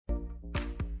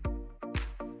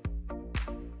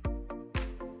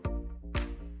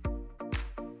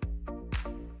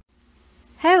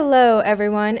Hello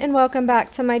everyone and welcome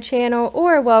back to my channel,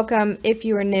 or welcome if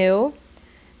you are new.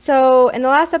 So in the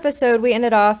last episode we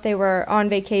ended off, they were on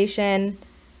vacation,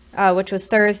 which was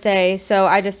Thursday, so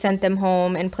I just sent them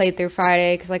home and played through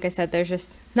Friday because like I said, there's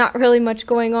just not really much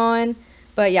going on.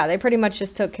 But yeah, they pretty much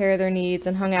just took care of their needs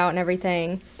and hung out and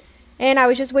everything. And I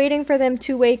was just waiting for them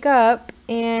to wake up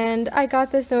and I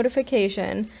got this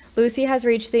notification. Lucy has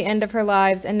reached the end of her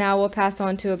lives and now will pass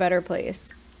on to a better place.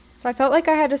 So I felt like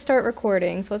I had to start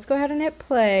recording, so let's go ahead and hit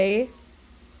play.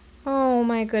 Oh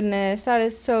my goodness, that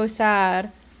is so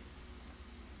sad.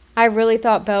 I really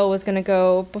thought Belle was gonna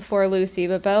go before Lucy,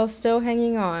 but Belle's still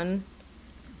hanging on.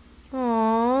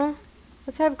 Aww.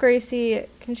 Let's have Gracie,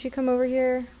 can she come over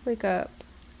here? Wake up.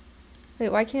 Wait,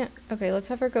 why can't, okay, let's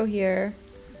have her go here.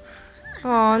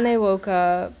 Aw, and they woke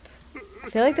up.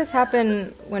 I feel like this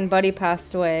happened when Buddy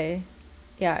passed away.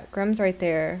 Yeah, Grim's right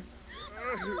there.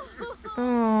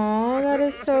 Oh, that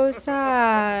is so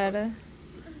sad.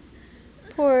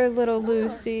 Poor little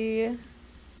Lucy.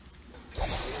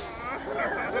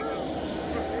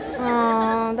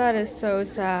 Oh, that is so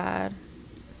sad.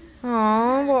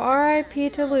 Oh, well,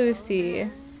 R.I.P. to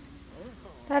Lucy.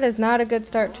 That is not a good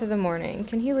start to the morning.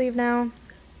 Can he leave now?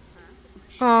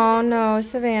 Oh, no,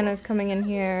 Savannah's coming in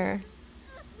here.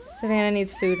 Savannah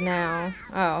needs food now.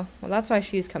 Oh, well, that's why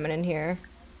she's coming in here.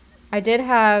 I did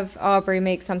have Aubrey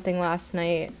make something last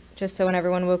night, just so when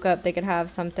everyone woke up they could have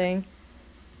something.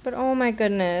 But oh my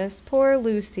goodness, poor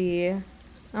Lucy.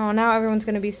 Oh, now everyone's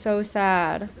gonna be so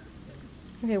sad.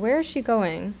 Okay, where is she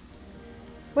going?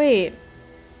 Wait.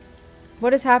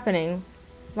 What is happening?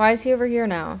 Why is he over here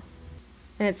now?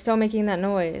 And it's still making that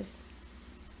noise.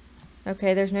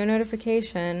 Okay, there's no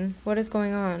notification. What is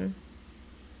going on?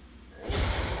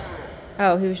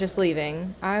 Oh, he was just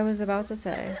leaving. I was about to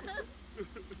say.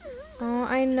 Oh,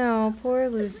 I know. Poor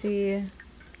Lucy.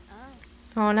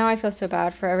 Oh, now I feel so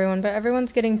bad for everyone, but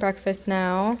everyone's getting breakfast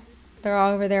now. They're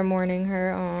all over there mourning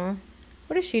her. Aw.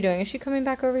 What is she doing? Is she coming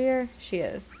back over here? She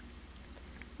is.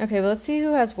 Okay, well, let's see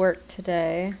who has work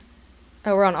today.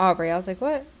 Oh, we're on Aubrey. I was like,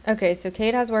 what? Okay, so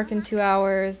Kate has work in 2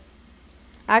 hours.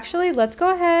 Actually, let's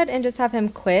go ahead and just have him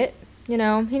quit. You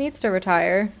know, he needs to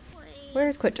retire.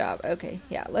 Where's quit job? Okay,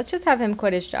 yeah, let's just have him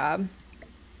quit his job.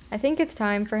 I think it's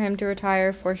time for him to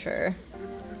retire for sure.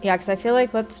 Yeah, because I feel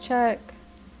like, let's check.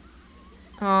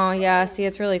 Oh, yeah, see,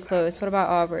 it's really close. What about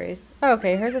Aubrey's? Oh,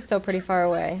 okay, hers is still pretty far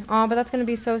away. Oh, but that's going to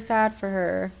be so sad for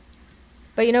her.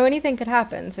 But, you know, anything could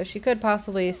happen, so she could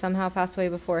possibly somehow pass away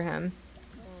before him.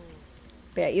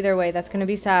 But yeah, either way, that's going to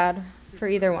be sad for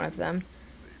either one of them.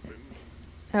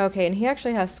 Okay, and he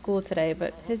actually has school today,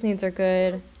 but his needs are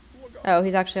good. Oh,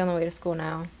 he's actually on the way to school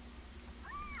now.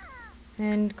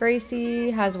 And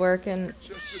Gracie has work and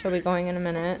she'll be going in a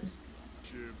minute.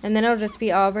 And then it'll just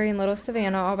be Aubrey and little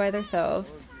Savannah all by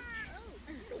themselves.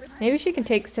 Maybe she can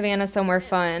take Savannah somewhere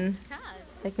fun.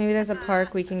 Like maybe there's a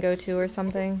park we can go to or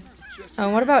something. Oh,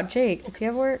 and what about Jake? Does he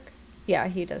have work? Yeah,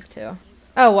 he does too.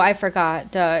 Oh, well, I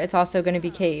forgot. Duh, it's also going to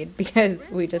be Cade because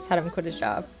we just had him quit his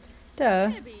job.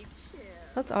 Duh.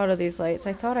 Let's auto these lights.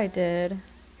 I thought I did.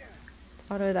 Let's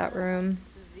auto that room.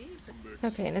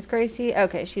 Okay, and it's Gracie.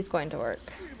 Okay, she's going to work.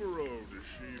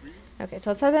 Okay, so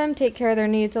let's have them take care of their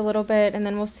needs a little bit, and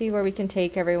then we'll see where we can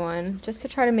take everyone, just to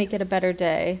try to make it a better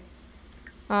day.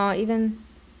 Oh,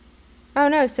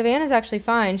 no, Savannah's actually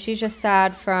fine. She's just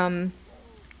sad from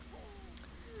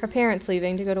her parents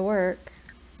leaving to go to work.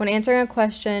 When answering a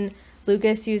question,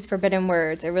 Lucas used forbidden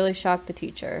words. It really shocked the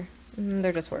teacher.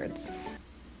 They're just words.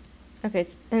 Okay,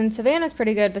 and Savannah's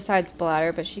pretty good besides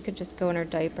bladder, but she could just go in her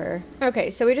diaper.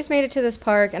 Okay, so we just made it to this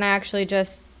park, and I actually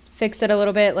just fixed it a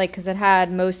little bit, like, because it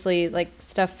had mostly, like,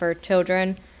 stuff for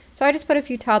children. So I just put a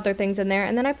few toddler things in there,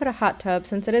 and then I put a hot tub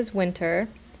since it is winter.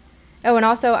 Oh, and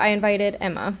also I invited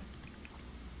Emma.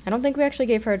 I don't think we actually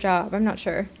gave her a job. I'm not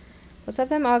sure. Let's have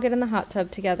them all get in the hot tub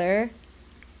together.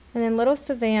 And then little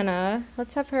Savannah,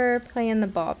 let's have her play in the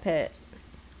ball pit.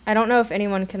 I don't know if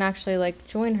anyone can actually, like,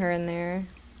 join her in there.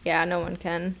 Yeah, no one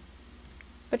can.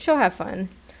 But she'll have fun.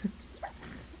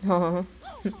 Aww.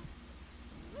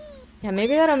 Yeah,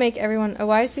 maybe that'll make everyone... Oh,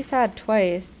 why is he sad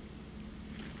twice?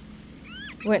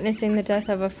 Witnessing the death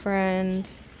of a friend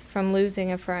from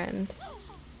losing a friend.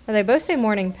 Oh, they both say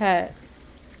mourning pet.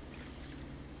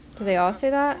 Do they all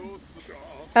say that?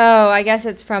 Oh, I guess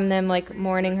it's from them, like,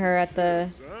 mourning her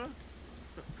at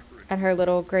her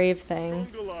little grave thing.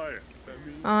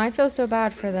 Oh, I feel so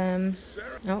bad for them.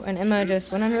 Oh, and Emma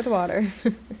just went under the water.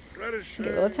 Okay,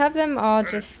 well, let's have them all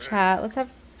just chat. Let's have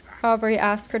Aubrey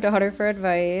ask her daughter for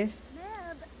advice.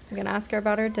 I'm gonna ask her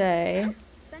about her day.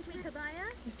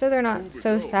 Just so they're not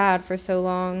so sad for so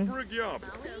long.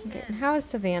 Okay, and how is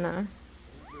Savannah?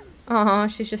 Aw,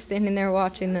 she's just standing there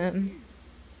watching them.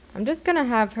 I'm just gonna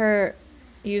have her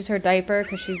use her diaper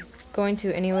because she's going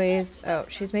to anyways. Oh,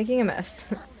 she's making a mess.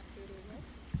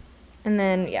 And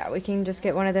then, yeah, we can just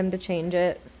get one of them to change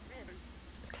it.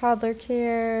 Toddler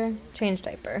care, change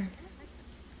diaper.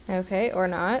 Okay, or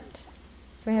not.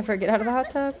 Can we have her get out of the hot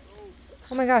tub?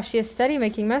 Oh my gosh, she is steady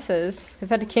making messes. I've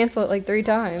had to cancel it like 3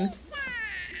 times.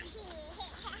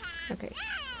 Okay,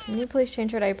 can you please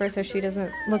change her diaper so she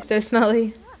doesn't look so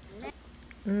smelly?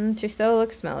 She still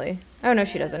looks smelly. Oh no,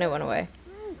 she doesn't. It went away.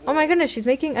 Oh my goodness, she's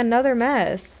making another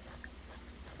mess.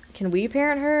 Can we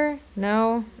parent her?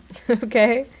 No?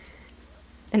 Okay.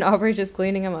 And Aubrey's just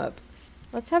cleaning them up.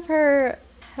 Let's have her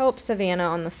help Savannah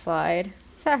on the slide.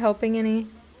 Is that helping any?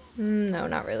 No,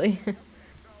 not really.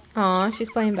 Aw, she's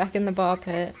playing back in the ball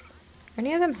pit. Are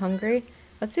any of them hungry?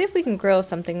 Let's see if we can grill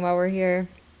something while we're here.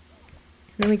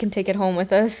 And then we can take it home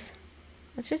with us.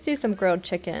 Let's just do some grilled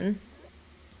chicken.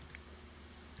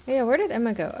 Yeah, where did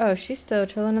Emma go? Oh, she's still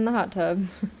chilling in the hot tub.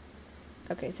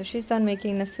 Okay, so she's done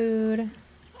making the food.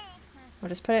 We'll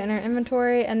just put it in our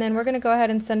inventory, and then we're going to go ahead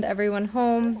and send everyone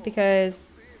home because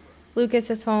Lucas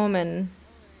is home and...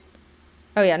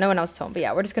 Oh yeah, no one else is home, but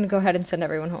yeah, we're just going to go ahead and send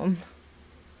everyone home.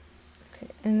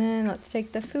 Okay, and then let's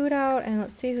take the food out, and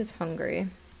let's see who's hungry.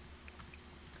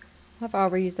 We'll have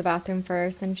Aubrey use the bathroom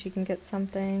first, then she can get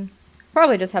something.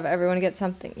 Probably just have everyone get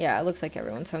something. Yeah, it looks like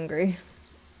everyone's hungry.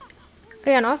 Oh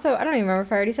yeah, and also, I don't even remember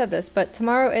if I already said this, but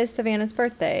tomorrow is Savannah's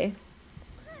birthday.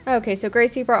 Okay, so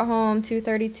Gracie brought home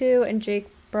 232 and Jake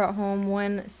brought home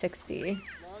 160.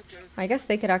 I guess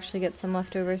they could actually get some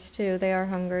leftovers too. They are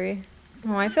hungry.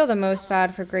 Oh, I feel the most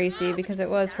bad for Gracie because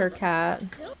it was her cat.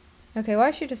 Okay, why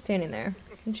is she just standing there?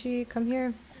 Can she come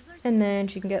here? And then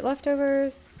she can get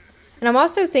leftovers. And I'm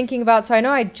also thinking about, so I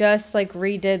know I just like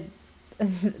redid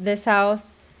this house,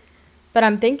 but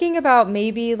I'm thinking about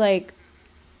maybe like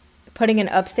putting an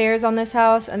upstairs on this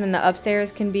house, and then the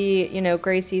upstairs can be, you know,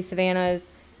 Gracie, Savannah's,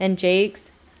 and Jake's,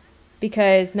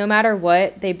 because no matter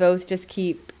what, they both just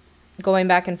keep going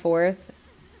back and forth.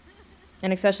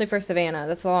 And especially for Savannah,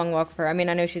 that's a long walk for her. I mean,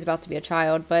 I know she's about to be a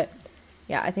child, but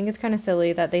yeah, I think it's kind of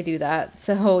silly that they do that.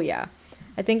 So yeah,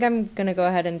 I think I'm gonna go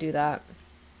ahead and do that.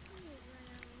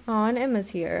 Oh, and Emma's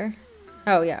here.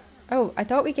 Oh yeah. Oh, I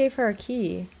thought we gave her a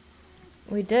key.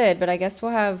 We did, but I guess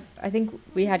we'll have, I think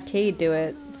we had Cade do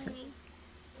it. So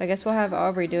I guess we'll have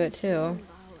Aubrey do it too.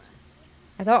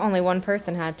 I thought only one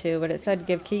person had to, but it said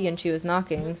give key and she was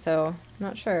knocking, so I'm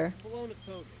not sure.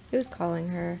 Who's calling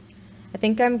her? I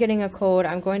think I'm getting a cold.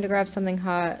 I'm going to grab something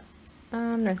hot.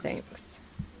 No thanks.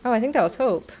 Oh, I think that was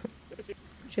Hope.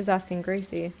 She was asking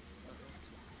Gracie.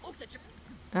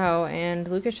 Oh, and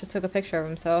Lucas just took a picture of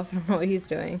himself. I don't know what he's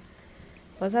doing.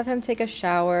 Let's have him take a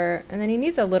shower, and then he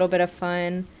needs a little bit of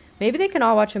fun. Maybe they can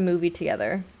all watch a movie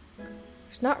together.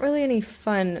 There's not really any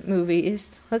fun movies.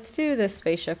 Let's do this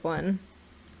spaceship one.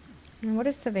 And what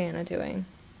is Savannah doing?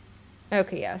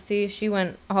 Okay, yeah, see, she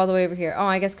went all the way over here. Oh,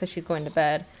 I guess because she's going to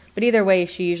bed. But either way,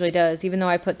 she usually does, even though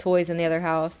I put toys in the other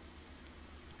house.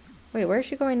 Wait, where is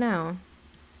she going now?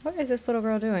 What is this little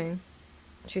girl doing?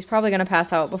 She's probably going to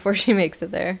pass out before she makes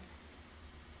it there.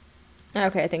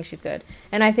 Okay, I think she's good.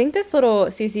 And I think this little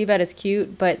CC bed is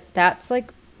cute, but that's,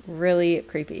 like, really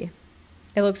creepy.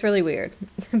 It looks really weird.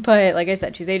 But, like I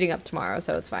said, she's aging up tomorrow,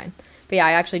 so it's fine. But yeah,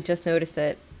 I actually just noticed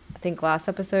it, I think last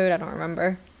episode. I don't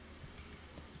remember.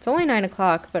 It's only 9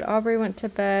 o'clock, but Aubrey went to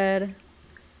bed.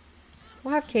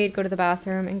 We'll have Cade go to the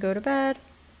bathroom and go to bed.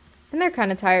 And they're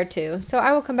kind of tired, too. So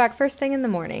I will come back first thing in the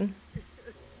morning.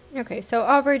 Okay, so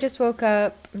Aubrey just woke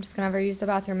up. I'm just going to have her use the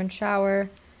bathroom and shower.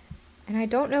 And I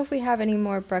don't know if we have any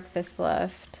more breakfast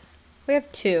left. We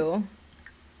have 2.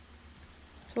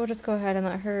 So we'll just go ahead and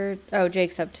let her... Oh,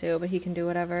 Jake's up too, but he can do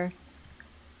whatever.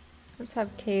 Let's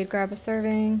have Cade grab a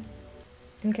serving.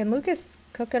 And can Lucas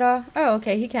cook it all? Oh,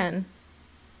 okay, he can.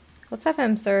 Let's have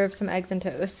him serve some eggs and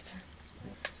toast.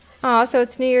 Aw, so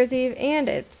it's New Year's Eve and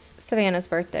it's Savannah's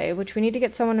birthday, which we need to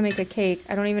get someone to make a cake.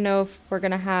 I don't even know if we're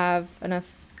going to have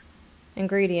enough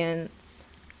ingredients.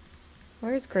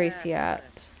 Where's Gracie at?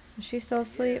 Is she still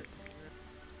asleep?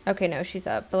 Okay, no, she's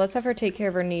up. But let's have her take care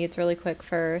of her needs really quick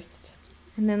first.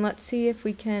 And then let's see if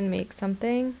we can make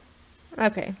something.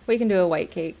 Okay, we can do a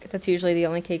white cake. That's usually the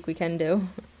only cake we can do.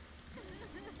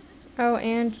 Oh,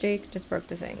 and Jake just broke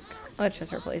the sink. Let's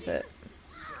just replace it.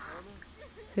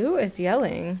 Who is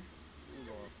yelling?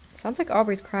 Sounds like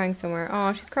Aubrey's crying somewhere.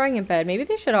 Oh, she's crying in bed. Maybe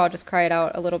they should all just cry it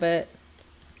out a little bit.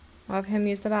 I'll have him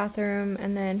use the bathroom,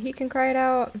 and then he can cry it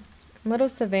out. Little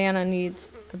Savannah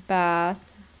needs a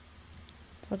bath.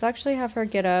 So let's actually have her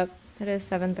get up. It is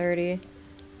 7:30.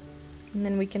 And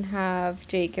then we can have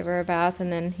Jake give her a bath,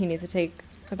 and then he needs to take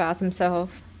a bath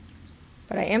himself.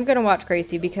 But I am going to watch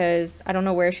Gracie because I don't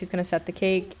know where she's going to set the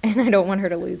cake, and I don't want her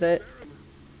to lose it.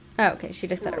 Oh, okay, she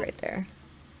just set it right there.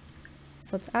 So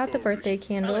let's add the birthday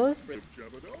candles,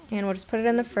 and we'll just put it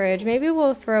in the fridge. Maybe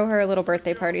we'll throw her a little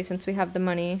birthday party since we have the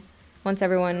money, once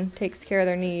everyone takes care of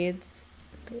their needs.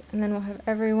 Okay, and then we'll have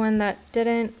everyone that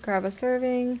didn't grab a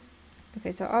serving.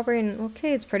 Okay, so Aubrey, well,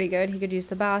 Cade's pretty good. He could use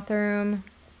the bathroom.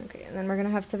 Okay, and then we're going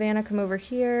to have Savannah come over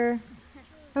here.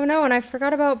 Oh no, and I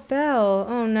forgot about Belle.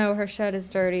 Oh no, her shed is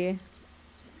dirty.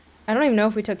 I don't even know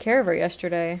if we took care of her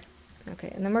yesterday. Okay,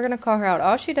 and then we're going to call her out.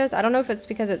 All she does, I don't know if it's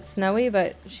because it's snowy,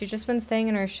 but she's just been staying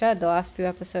in her shed the last few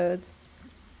episodes.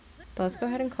 But let's go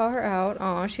ahead and call her out.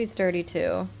 Aw, she's dirty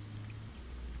too.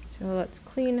 So let's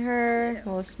clean her.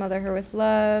 We'll smother her with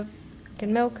love. We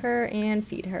can milk her and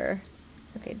feed her.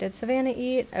 Okay, did Savannah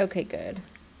eat? Okay, good.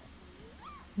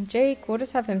 Jake, we'll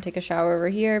just have him take a shower over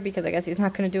here because I guess he's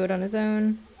not going to do it on his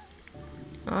own.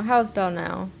 Oh, how's Belle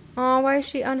now? Oh, why is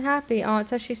she unhappy? Oh, it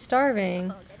says she's starving.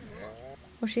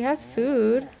 Well, she has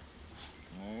food.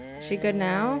 Is she good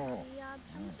now?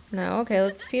 No? Okay,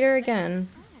 let's feed her again.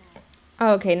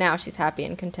 Oh, okay, now she's happy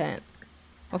and content.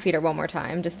 We'll feed her one more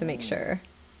time just to make sure.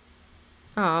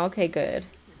 Oh, okay, good.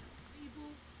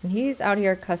 And he's out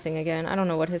here cussing again. I don't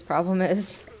know what his problem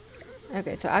is.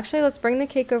 Okay, so actually let's bring the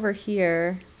cake over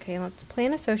here. Okay, let's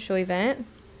plan a social event.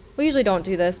 We usually don't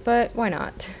do this, but why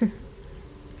not?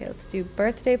 Okay, let's do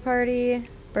birthday party.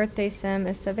 Birthday sim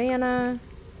is Savannah.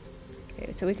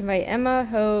 Okay, so we can invite Emma,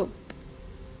 Hope,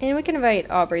 and we can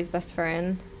invite Aubrey's best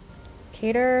friend.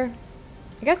 Cater.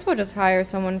 I guess we'll just hire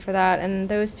someone for that, and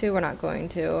those two we're not going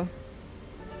to.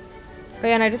 But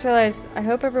yeah, and I just realized, I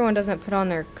hope everyone doesn't put on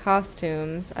their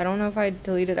costumes. I don't know if I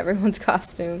deleted everyone's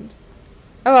costumes.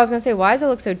 Oh, I was going to say, why does it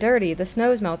look so dirty? The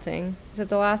snow's melting. Is it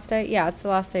the last day? Yeah, it's the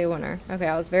last day of winter. Okay,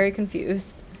 I was very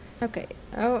confused. Okay.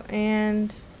 Oh,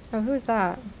 and... oh, who is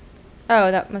that?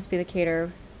 Oh, that must be the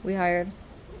caterer we hired.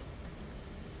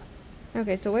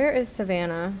 Okay, so where is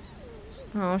Savannah?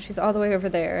 Oh, she's all the way over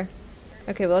there.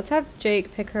 Okay, well, let's have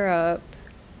Jake pick her up.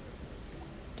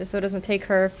 Just so it doesn't take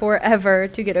her forever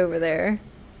to get over there.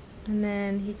 And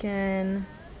then he can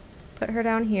put her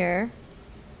down here.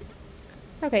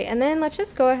 Okay, and then let's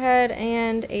just go ahead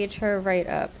and age her right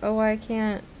up. Oh, I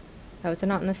can't... oh, is it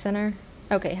not in the center?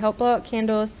 Okay, help blow out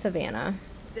candles, Savannah.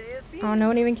 Oh, no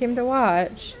one even came to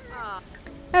watch.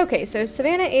 Okay, so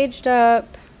Savannah aged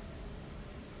up.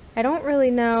 I don't really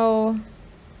know.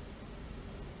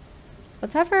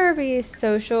 Let's have her be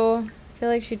social. I feel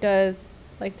like she does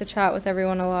like to chat with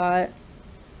everyone a lot.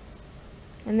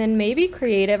 And then maybe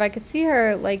creative. I could see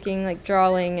her liking like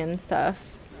drawing and stuff.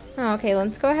 Oh, okay,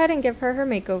 let's go ahead and give her her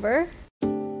makeover.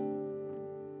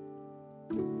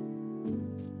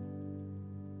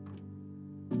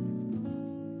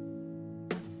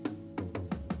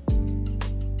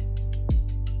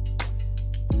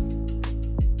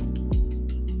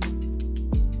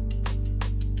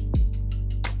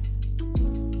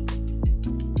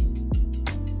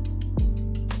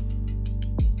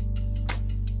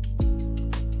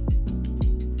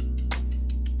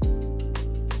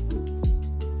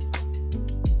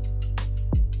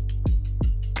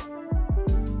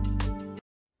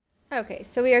 Okay,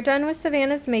 so we are done with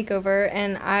Savannah's makeover,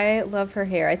 and I love her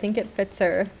hair. I think it fits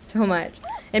her so much.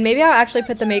 And maybe I'll actually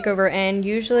put the makeover in.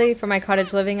 Usually for my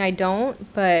cottage living I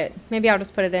don't, but maybe I'll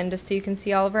just put it in just so you can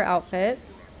see all of her outfits.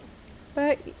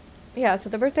 But yeah, so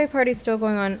the birthday party's still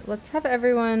going on. Let's have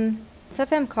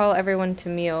him call everyone to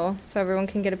meal so everyone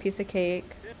can get a piece of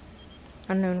cake.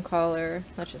 Unknown caller.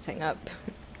 Let's just hang up.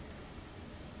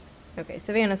 Okay,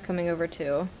 Savannah's coming over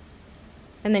too.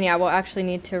 And then, yeah, we'll actually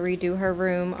need to redo her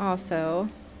room also.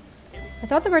 I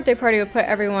thought the birthday party would put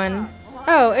everyone...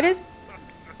 oh, it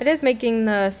is making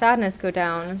the sadness go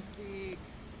down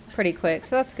pretty quick,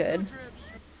 so that's good.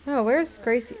 Oh, where's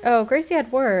Gracie? Oh, Gracie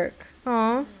had work.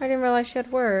 Aw, I didn't realize she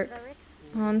had work.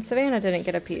 Savannah didn't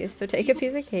get a piece, so take a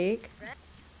piece of cake.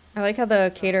 I like how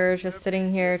the caterer is just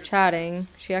sitting here chatting.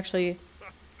 She actually...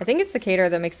 I think it's the caterer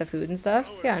that makes the food and stuff.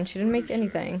 Yeah, and she didn't make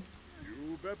anything.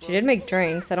 She did make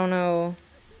drinks. I don't know...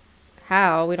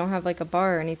 how? We don't have like a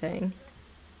bar or anything.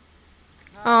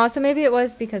 Oh, so maybe it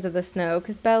was because of the snow,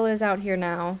 because Belle is out here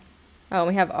now. Oh, and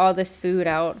we have all this food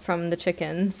out from the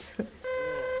chickens.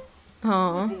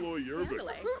 Aw.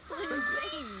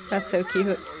 That's so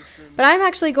cute. But I'm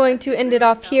actually going to end it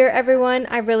off here, everyone.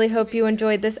 I really hope you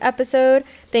enjoyed this episode.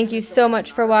 Thank you so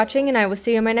much for watching, and I will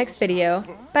see you in my next video.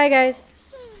 Bye, guys.